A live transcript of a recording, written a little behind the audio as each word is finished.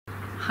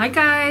Hi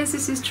guys,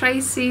 this is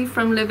Tracy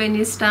from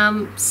Lavinia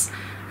Stamps,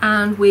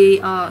 and we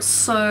are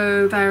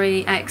so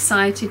very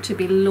excited to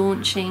be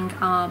launching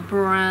our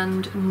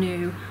brand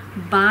new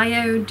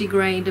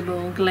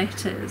biodegradable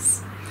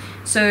glitters.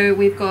 So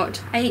we've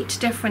got 8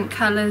 different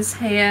colours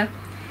here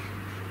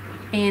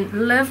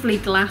in lovely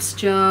glass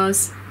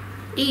jars,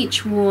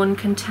 each one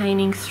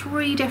containing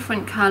 3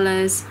 different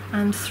colours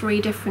and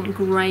 3 different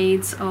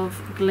grades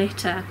of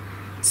glitter.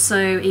 So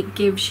it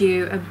gives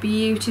you a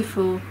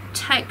beautiful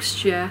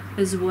texture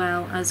as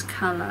well as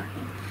colour.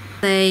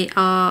 They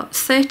are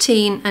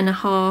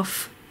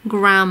 13.5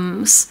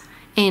 grams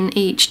in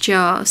each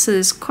jar, so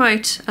there's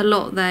quite a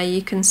lot there.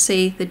 You can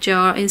see the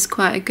jar is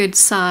quite a good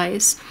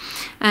size.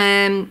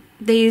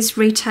 These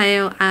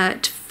retail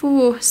at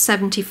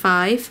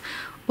 £4.75,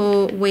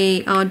 or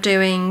we are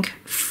doing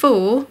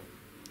 4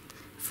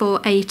 for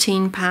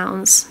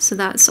 £18, so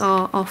that's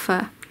our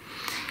offer.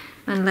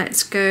 And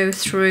let's go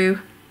through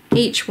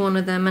each one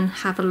of them and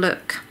have a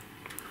look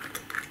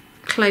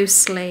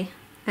closely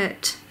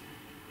at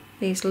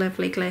these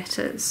lovely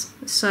glitters.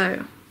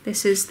 So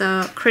this is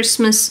the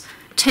Christmas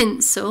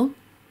tinsel,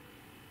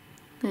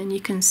 and you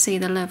can see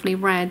the lovely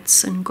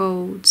reds and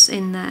golds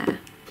in there.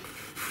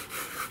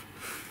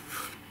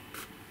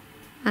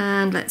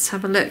 And let's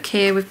have a look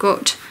here. We've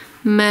got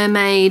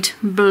mermaid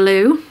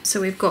blue, so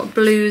we've got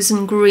blues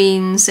and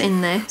greens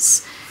in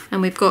this,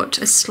 and we've got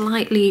a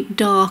slightly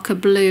darker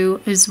blue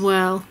as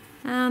well.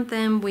 And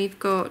then we've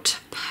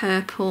got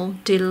purple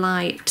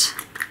delight.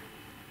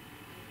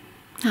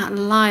 That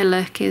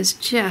lilac is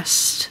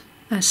just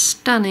a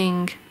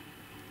stunning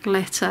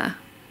glitter.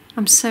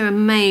 I'm so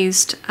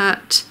amazed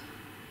at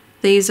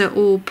these are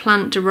all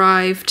plant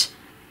derived.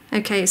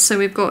 Okay, so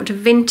we've got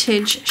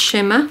vintage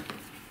shimmer.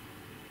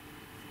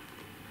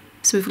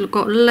 So we've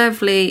got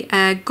lovely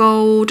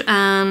gold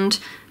and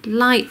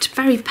light,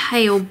 very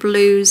pale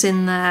blues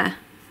in there.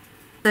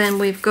 Then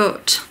we've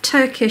got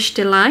Turkish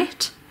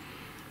delight.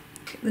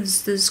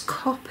 There's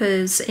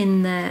coppers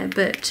in there,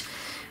 but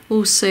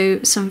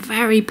also some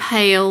very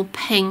pale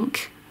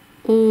pink,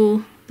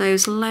 all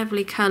those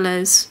lovely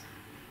colours,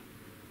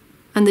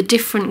 and the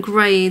different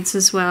grades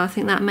as well. I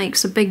think that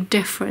makes a big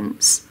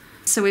difference.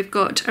 So we've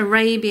got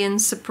Arabian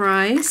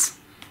Surprise,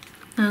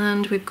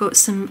 and we've got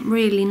some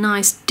really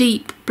nice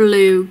deep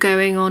blue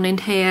going on in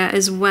here,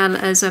 as well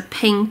as a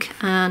pink,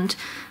 and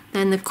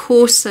then the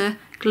coarser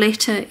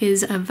glitter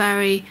is a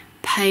very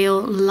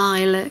pale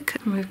lilac.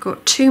 And we've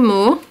got 2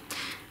 more.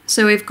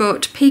 So we've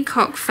got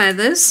peacock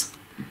feathers,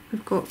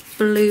 we've got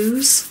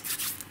blues,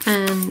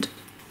 and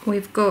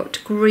we've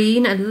got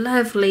green, a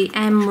lovely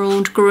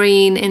emerald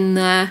green in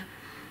there,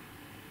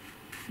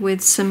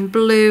 with some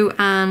blue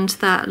and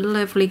that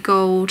lovely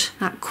gold,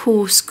 that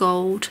coarse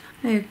gold.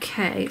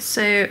 Okay,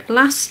 so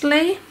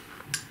lastly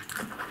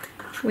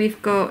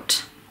we've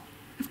got,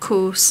 of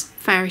course,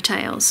 fairy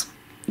tales,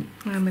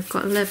 and we've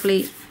got a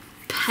lovely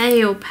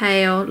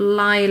pale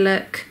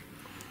lilac,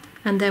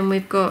 and then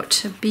we've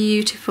got a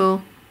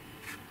beautiful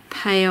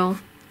pale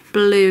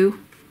blue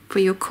for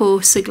your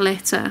coarser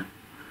glitter.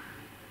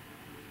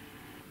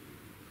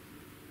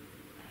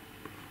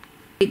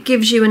 It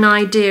gives you an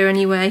idea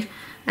anyway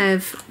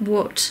of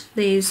what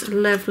these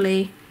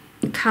lovely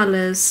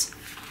colours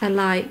are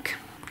like.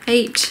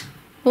 8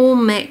 all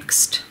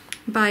mixed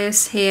by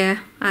us here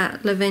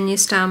at Lavinia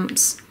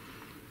Stamps.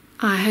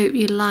 I hope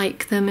you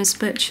like them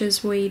as much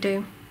as we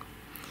do.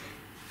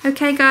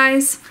 Okay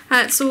guys,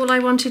 that's all I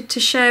wanted to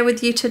share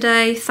with you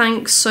today.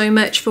 Thanks so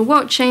much for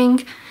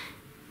watching.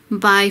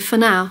 Bye for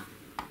now.